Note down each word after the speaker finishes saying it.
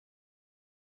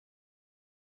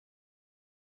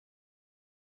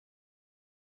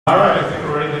All right, I think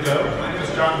we're ready to go. My name is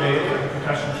John Bailey. I'm a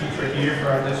percussion teacher here for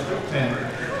our district,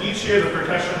 and each year the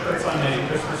percussion puts on a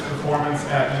Christmas performance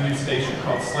at a new station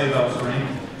called Sleigh Bells Ring.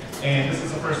 And this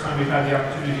is the first time we've had the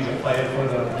opportunity to play it for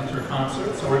the winter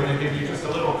concert, so we're going to give you just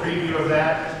a little preview of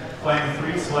that, playing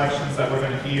 3 selections that we're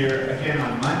going to hear again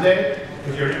on Monday.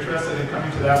 If you're interested in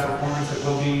coming to that performance, it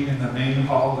will be in the main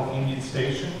hall of Union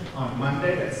Station on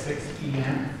Monday at 6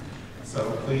 p.m.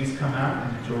 So please come out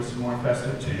and enjoy some more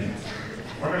festive tunes.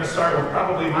 We're going to start with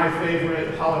probably my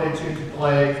favorite holiday tune to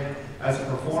play as a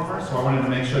performer, so I wanted to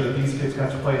make sure that these kids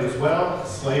got to play it as well.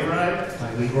 Sleigh Ride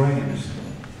by Leroy Anderson.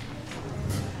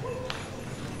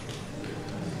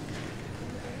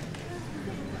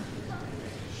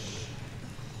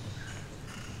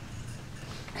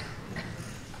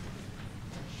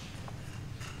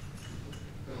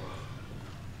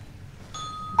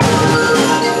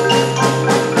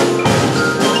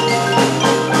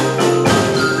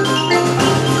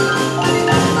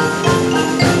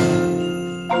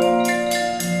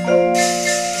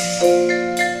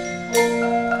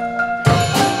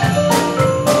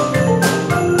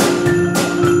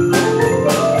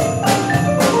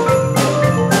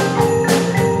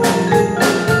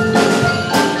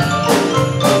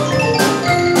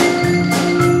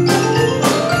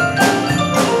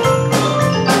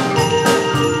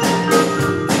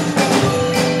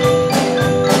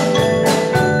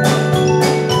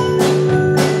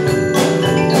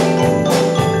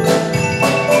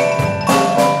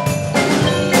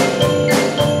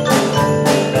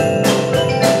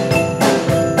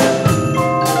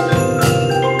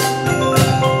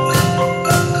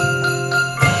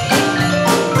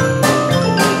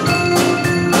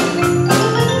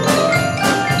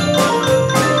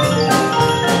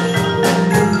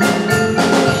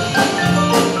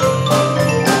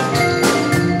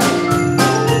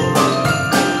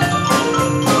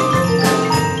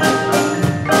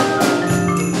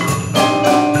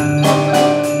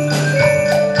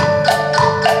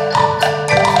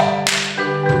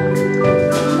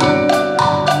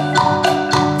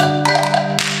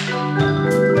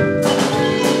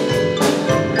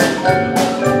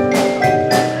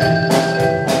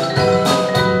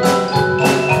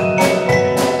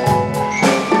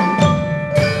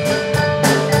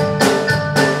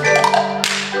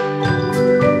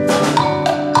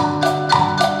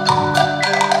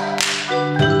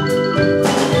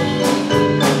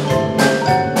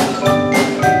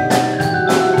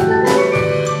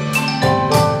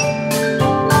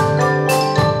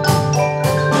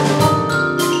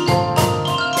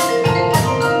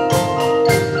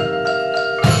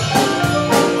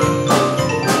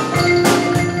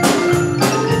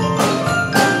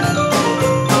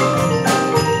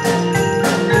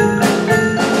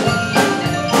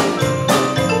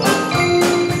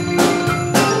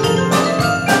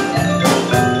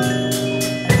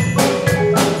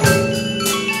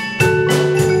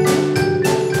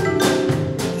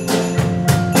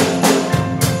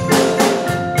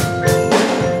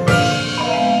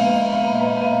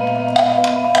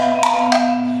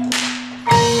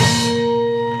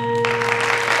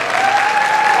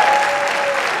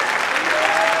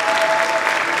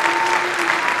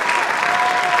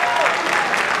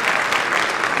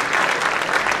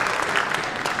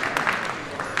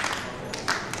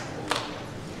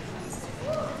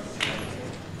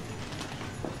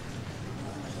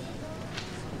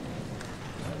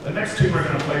 The next tune we're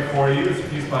going to play for you is a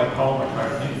piece by Paul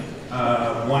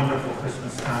McCartney, Wonderful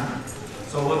Christmas Time.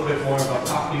 So a little bit more of a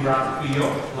poppy rock feel,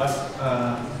 less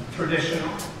traditional.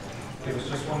 Give us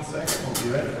just 1 second, we'll be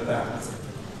ready for that one.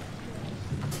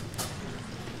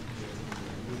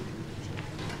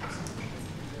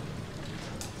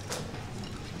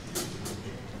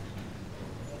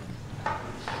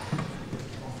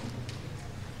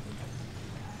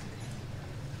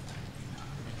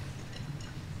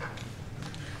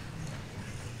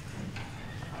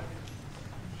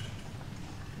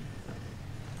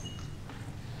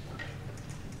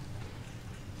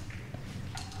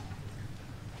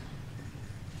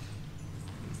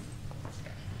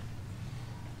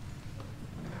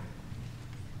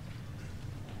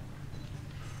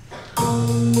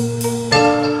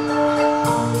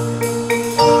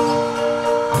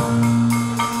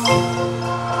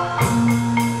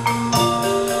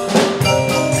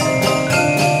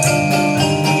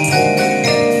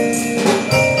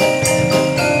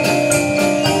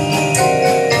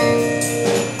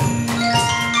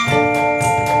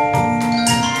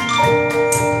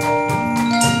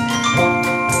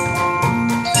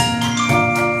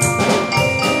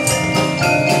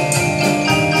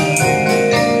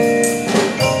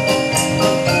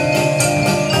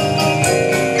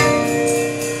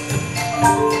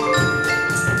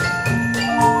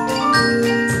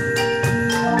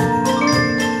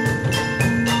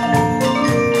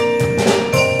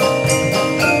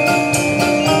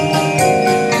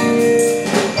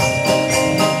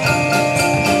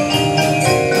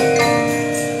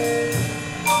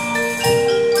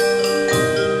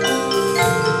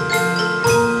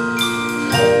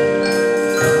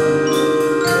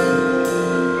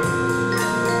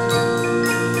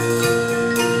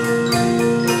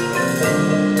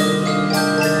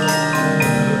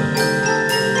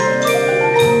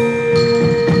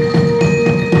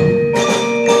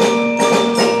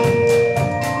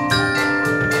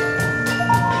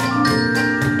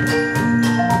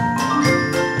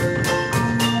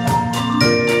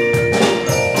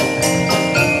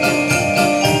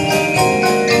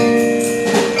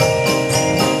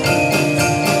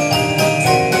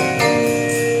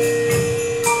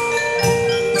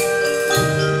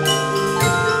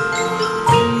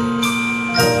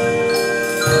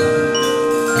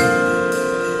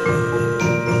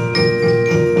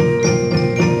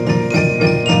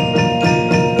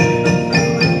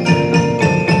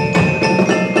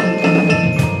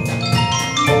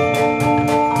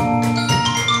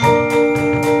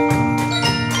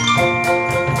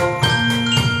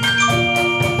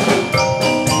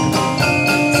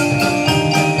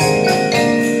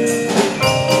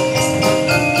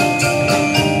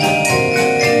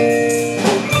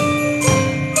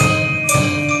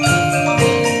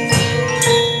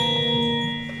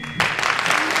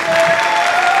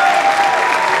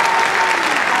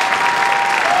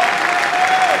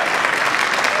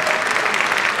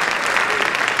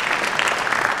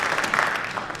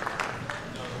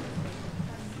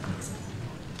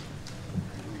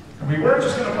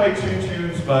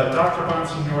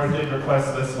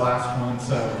 last one.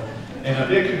 So, and a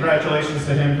big congratulations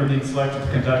to him for being selected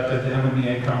to conduct at the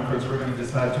MMEA conference. We're going to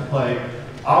decide to play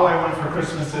All I Want for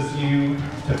Christmas Is You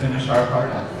to finish our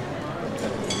part out.